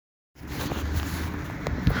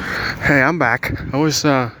Hey, I'm back. I was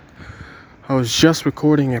just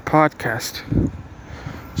recording a podcast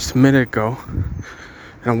just a minute ago,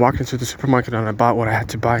 and I walked into the supermarket and I bought what I had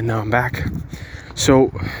to buy. And now I'm back.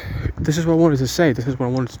 So this is what I wanted to say. This is what I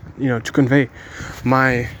wanted, to convey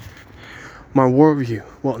my worldview.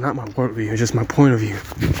 Well, not my worldview, just my point of view.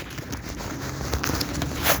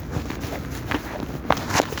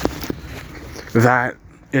 That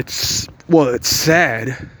it's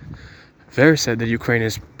sad, very sad that Ukraine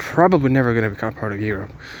is probably never going to become part of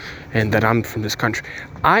Europe, and that I'm from this country.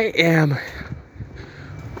 I am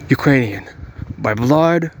Ukrainian by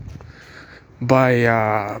blood,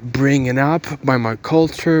 by bringing up, by my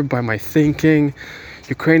culture, by my thinking.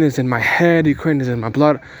 Ukraine is in my head. Ukraine is in my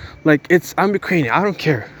blood. I'm Ukrainian. I don't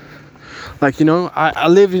care. I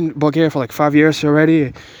lived in Bulgaria for 5 years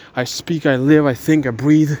already. I speak, I live, I think, I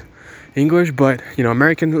breathe English, but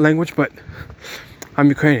American language, but I'm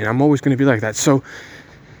Ukrainian. I'm always going to be like that. So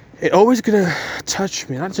it always going to touch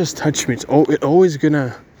me, not just touch me. It always going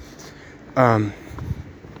to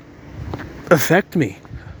affect me.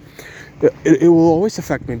 It will always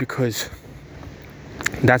affect me because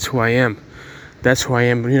that's who I am. That's who I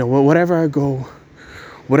am. Whatever I go,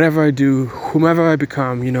 whatever I do, whomever I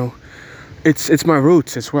become, it's my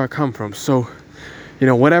roots. It's where I come from. So,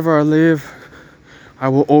 whatever I live, I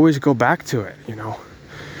will always go back to it. I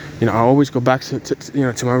always go back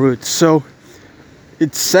to my roots. So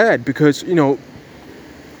it's sad because, in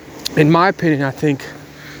my opinion, I think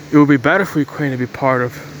it would be better for Ukraine to be part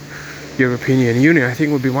of European Union. I think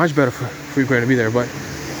it would be much better for Ukraine to be there. But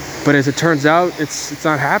as it turns out, it's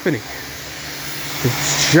not happening.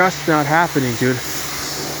 It's just not happening, dude.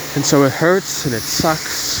 And so it hurts and it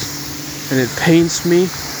sucks and it pains me.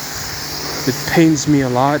 It pains me a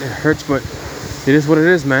lot. It hurts, but it is what it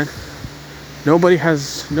is, man. Nobody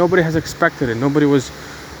has expected it. Nobody was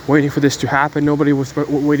waiting for this to happen. Nobody was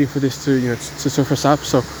waiting for this to surface up.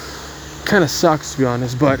 So kind of sucks, to be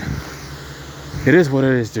honest, but it is what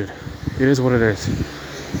it is, dude. It is what it is.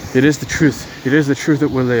 It is the truth. It is the truth that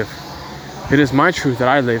we live. It is my truth that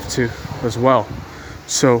I live too, as well.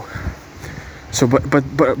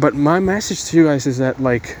 But my message to you guys is that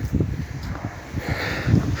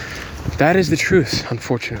that is the truth,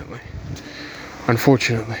 unfortunately.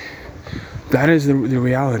 That is the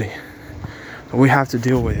reality. We have to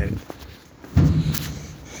deal with it.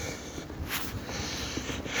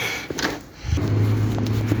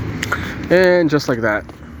 And just like that,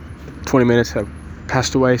 20 minutes have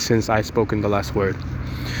passed away since I spoken the last word.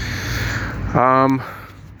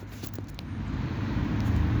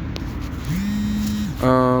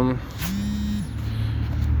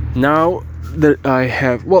 Now that I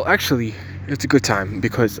have, actually, it's a good time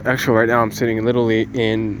because right now I'm sitting literally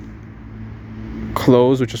in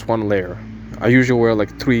clothes with just one layer. I usually wear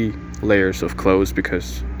 3 layers of clothes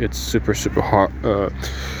because it's super hard,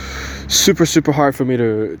 super hard for me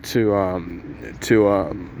to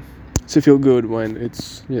feel good when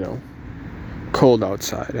it's cold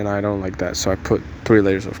outside, and I don't like that. So I put 3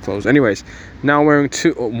 layers of clothes. Anyways, now I'm wearing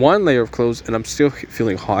 1 layer of clothes, and I'm still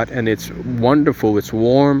feeling hot, and it's wonderful. It's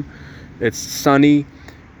warm, it's sunny,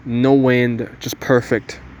 no wind, just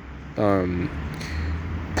perfect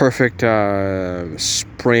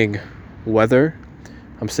spring weather.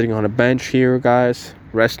 I'm sitting on a bench here, guys,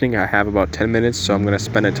 resting. I have about 10 minutes, so I'm gonna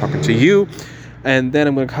spend it talking to you, and then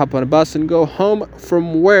I'm gonna hop on a bus and go home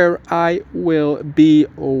from where I will be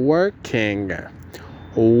working.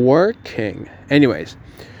 Anyways,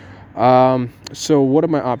 so what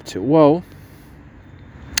am I up to? Well,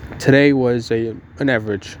 today was an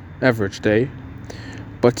average day,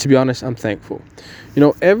 but to be honest, I'm thankful.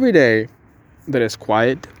 Every day that is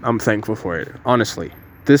quiet, I'm thankful for it. Honestly,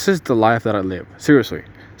 this is the life that I live. Seriously.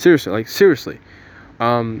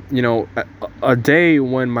 A day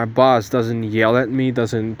when my boss doesn't yell at me,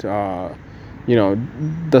 doesn't get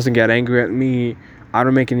angry at me, I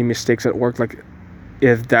don't make any mistakes at work.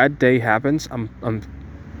 If that day happens, I'm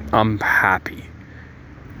happy.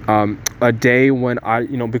 A day when I,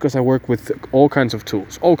 because I work with all kinds of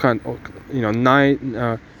tools,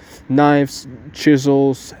 knives,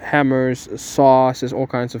 chisels, hammers, saws, all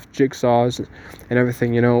kinds of jigsaws and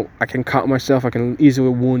everything. I can cut myself, I can easily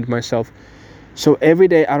wound myself. So every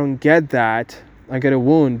day I don't get that, I get a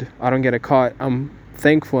wound, I don't get a cut, I'm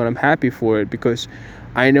thankful and I'm happy for it, because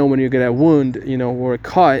I know when you get a wound, or a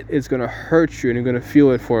cut, it's gonna hurt you and you're gonna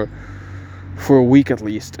feel it for a week at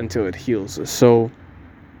least until it heals. So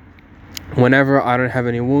whenever I don't have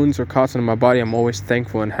any wounds or cuts on my body, I'm always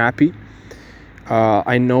thankful and happy.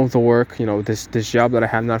 I know the work, this job that I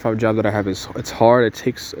have, 9-to-5 job that I have, it's hard. It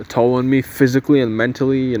takes a toll on me physically and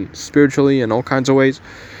mentally and spiritually and all kinds of ways.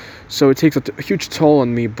 So it takes a huge toll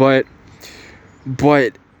on me, but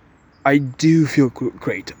but I do feel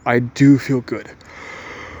great. I do feel good.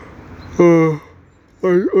 Uh,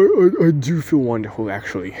 I do feel wonderful,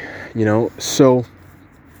 actually. So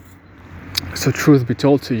truth be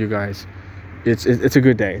told to you guys, it's a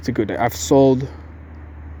good day. It's a good day. I've sold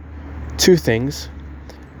 2 things.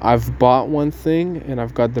 I've bought 1 thing, and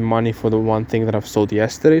I've got the money for the 1 thing that I've sold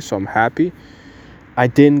yesterday, so I'm happy. I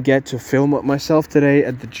didn't get to film myself today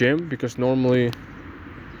at the gym because normally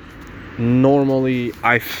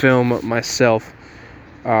I film myself.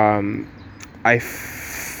 I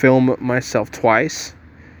film myself twice.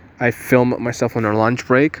 I film myself on a lunch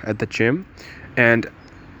break at the gym, and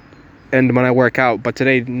when I work out. But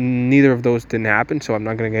today, neither of those didn't happen, so I'm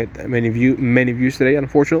not gonna get many views today,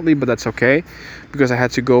 unfortunately. But that's okay, because I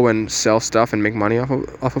had to go and sell stuff and make money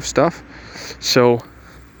off of stuff. So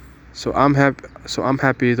I'm happy. So I'm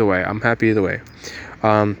happy either way.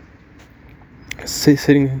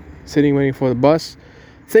 Sitting waiting for the bus,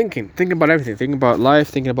 thinking about everything, thinking about life,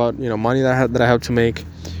 thinking about money that I have to make,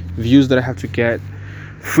 views that I have to get,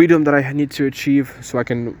 freedom that I need to achieve, so I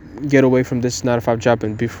can get away from this 9-to-5 job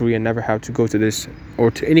and be free and never have to go to this or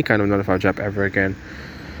to any kind of 9-to-5 job ever again.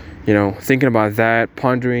 Thinking about that,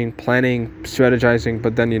 pondering, planning, strategizing,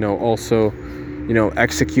 but then also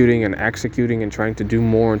executing and trying to do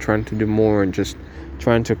more and just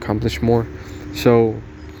trying to accomplish more. So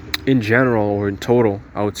in general, or in total,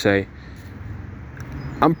 I would say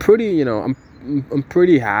I'm pretty I'm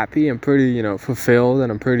pretty happy. I'm pretty fulfilled,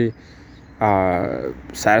 and I'm pretty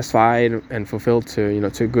satisfied and fulfilled to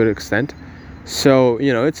a good extent. So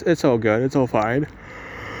it's all good, it's all fine.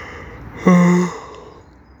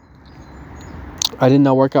 I did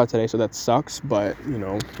not work out today, so that sucks, but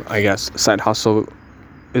I guess side hustle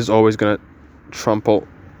is always gonna trump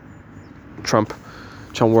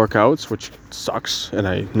workouts, which sucks. And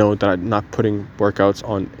I know that I'm not putting workouts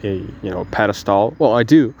on a pedestal. Well, I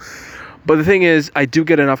do, but the thing is, I do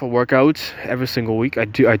get enough of workouts every single week. I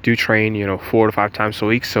do train 4 to 5 times a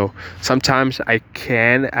week, so sometimes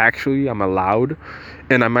I'm allowed,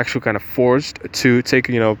 and I'm actually kind of forced to take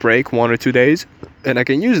a break 1 or 2 days, and I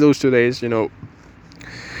can use those 2 days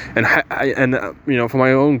and for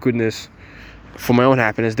my own goodness, for my own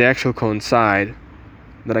happiness, they actually coincide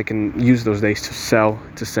that I can use those days to sell,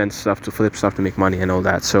 to send stuff, to flip stuff, to make money and all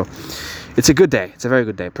that. So it's a good day. It's a very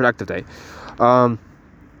good day, productive day.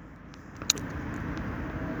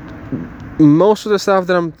 Most of the stuff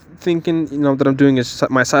that I'm thinking, that I'm doing is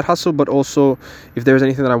my side hustle, but also if there's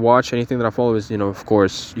anything that I watch, anything that I follow is, of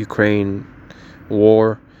course, Ukraine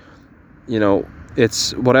war.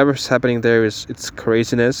 It's whatever's happening there it's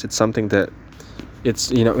craziness. It's something that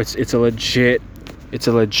it's it's a legit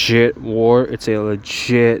war. It's a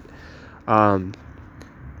legit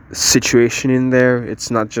situation in there.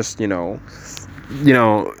 It's not just it's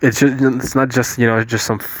not just just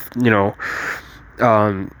some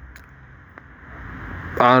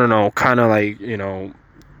I don't know, kind of like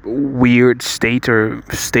weird state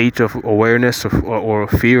of awareness or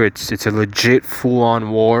fear. It's a legit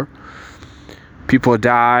full-on war. People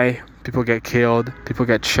die, people get killed, people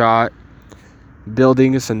get shot.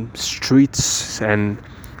 Buildings and streets and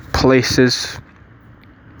places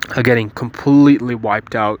are getting completely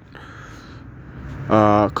wiped out,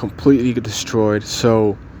 completely destroyed.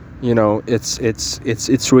 So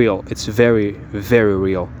it's real. It's very, very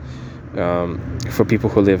real for people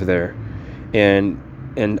who live there, and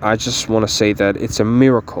I just want to say that it's a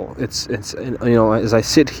miracle. It's as I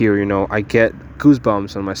sit here, I get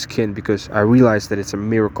goosebumps on my skin, because I realize that it's a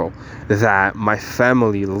miracle that my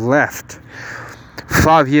family left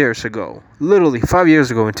 5 years ago, literally 5 years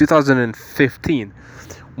ago, in 2015,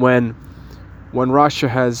 when Russia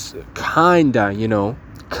has kinda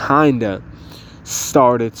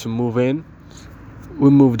started to move in. We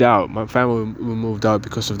moved out. My family, we moved out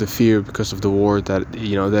because of the fear, because of the war that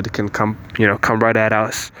that it can come right at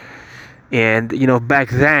us. And back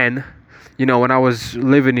then, when I was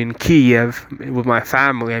living in Kiev with my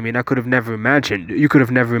family, I mean, I could have never imagined. You could have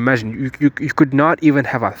never imagined. You could not even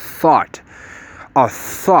have a thought.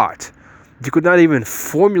 You could not even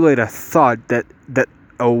formulate a thought that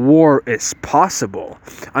a war is possible.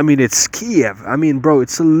 I mean, it's Kiev. I mean, bro,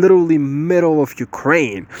 it's literally middle of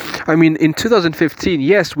Ukraine. I mean, in 2015,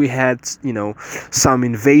 yes, we had some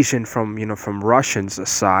invasion from Russians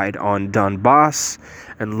side on Donbass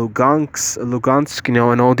and Lugansk,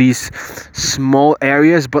 and all these small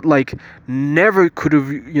areas, but like never could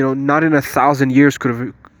have, not in 1,000 years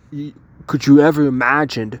could you ever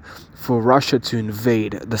imagined for Russia to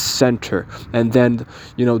invade the center, and then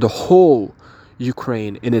the whole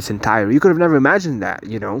Ukraine in its entirety. You could have never imagined that,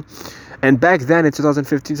 And back then in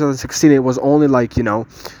 2015, 2016, it was only like,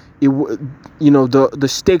 the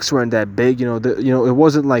stakes weren't that big. It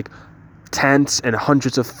wasn't like tens and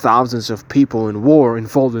hundreds of thousands of people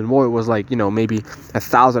involved in war. It was like, maybe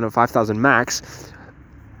 1,000 or 5,000 max.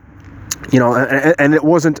 And it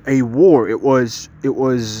wasn't a war. It was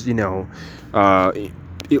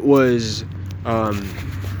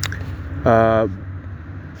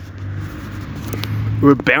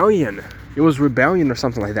rebellion. It was rebellion or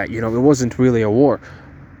something like that. It wasn't really a war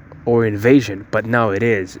or invasion, but now it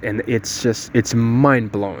is, and it's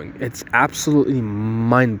mind-blowing. It's absolutely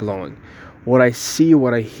mind-blowing. What I see,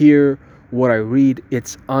 what I hear, what I read,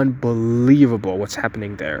 it's unbelievable what's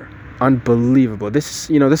happening there. Unbelievable. This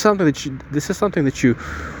is something that you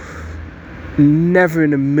never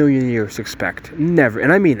in a million years expect. Never.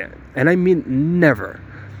 And I mean it. And I mean never.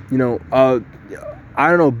 I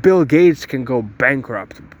don't know, Bill Gates can go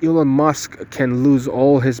bankrupt. Elon Musk can lose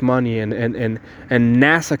all his money, and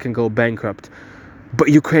NASA can go bankrupt. But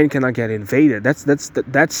Ukraine cannot get invaded. That's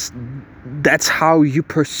how you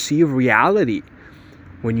perceive reality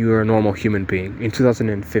when you are a normal human being in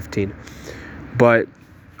 2015. But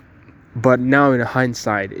now in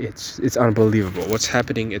hindsight, it's unbelievable. What's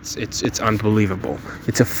happening, it's unbelievable.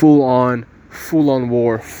 It's a full on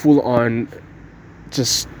war, full on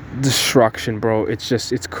just destruction, bro.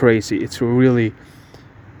 It's crazy. It's really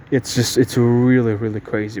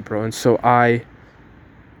crazy, bro. And so I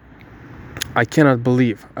cannot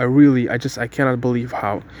believe, I cannot believe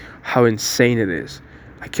how insane it is.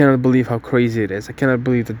 I cannot believe how crazy it is. I cannot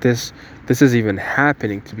believe that this is even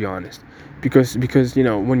happening, to be honest. Because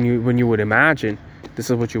when you would imagine, this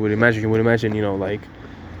is what you would imagine. You would imagine,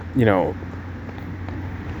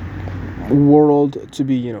 world to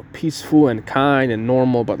be, peaceful and kind and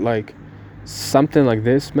normal, but like something like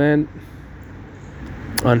this, man,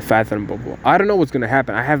 unfathomable. I don't know what's going to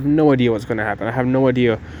happen. I have no idea what's going to happen. I have no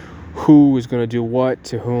idea who is going to do what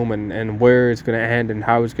to whom, and where it's going to end, and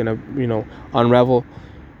how it's going to, unravel.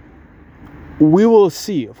 We will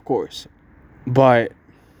see, of course, but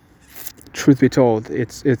truth be told,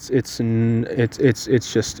 it's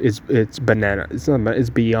banana. It's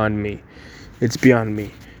beyond me. It's beyond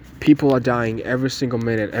me. People are dying every single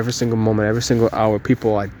minute, every single moment, every single hour.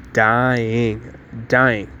 People are dying.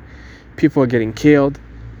 People are getting killed.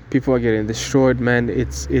 People are getting destroyed, man.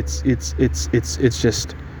 It's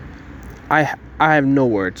just, I have no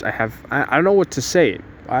words. I don't know what to say.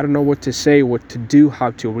 I don't know what to say, what to do,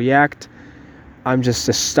 how to react. I'm just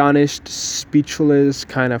astonished, speechless,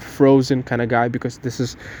 kind of frozen kind of guy, because this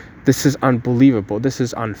is unbelievable. This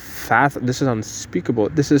is unfathomable. This is unspeakable.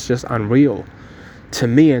 This is just unreal to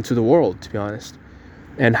me and to the world, to be honest.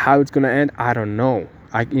 And how it's gonna end, I don't know.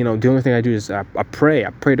 The only thing I do is I pray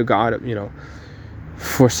to God,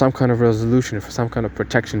 for some kind of resolution, for some kind of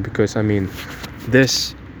protection, because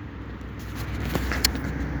this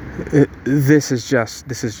is just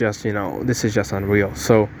unreal.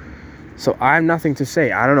 So I have nothing to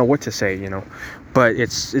say. I don't know what to say, but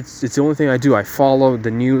it's the only thing I do. I follow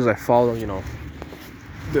the news. I follow, the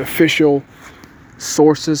official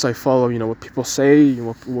sources. I follow, what people say,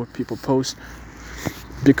 what people post,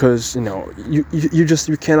 because you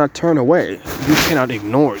cannot turn away. You cannot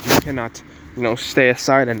ignore. You cannot stay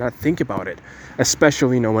aside and not think about it.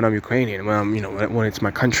 Especially when I'm Ukrainian, when I'm when it's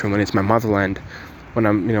my country, when it's my motherland, when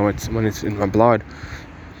I'm when it's in my blood.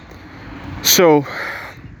 So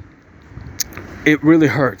it really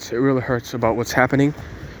hurts. It really hurts about what's happening,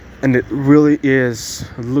 and it really is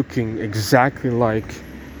looking exactly like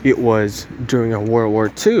it was during a World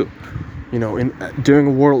War II.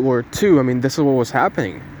 During World War II, this is what was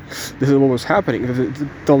happening.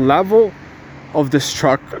 The level of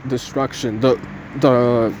destruction,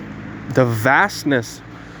 the vastness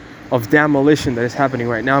of demolition that is happening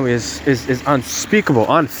right now is unspeakable,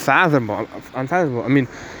 unfathomable.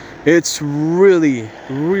 It's really,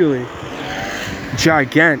 really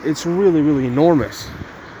gigantic. It's really, really enormous.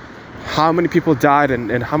 How many people died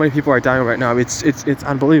and how many people are dying right now? It's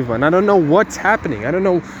unbelievable. And I don't know what's happening. I don't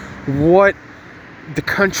know what the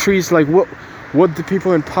countries, like what the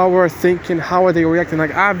people in power are thinking. How are they reacting?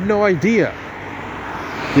 Like, I have no idea.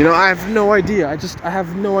 I have no idea. I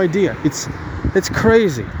have no idea. It's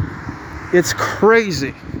crazy. It's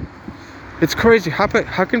crazy. It's crazy. How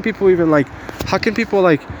can people even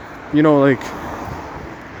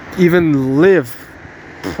even live,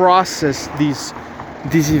 process these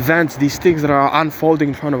events, these things that are unfolding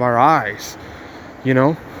in front of our eyes?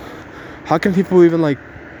 How can people even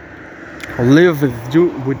live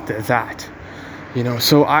with that?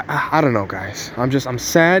 So I don't know, guys. I'm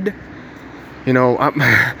sad.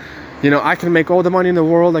 I can make all the money in the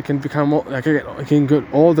world. I can get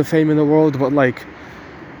all the fame in the world, but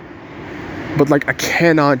But like, I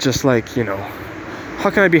cannot just like, how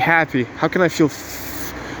can I be happy? How can I feel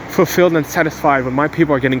fulfilled and satisfied when my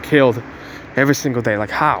people are getting killed every single day?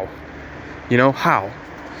 Like, how? How?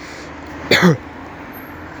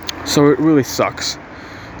 So it really sucks.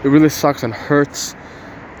 It really sucks and hurts.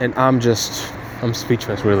 And I'm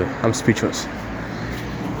speechless, really. I'm speechless.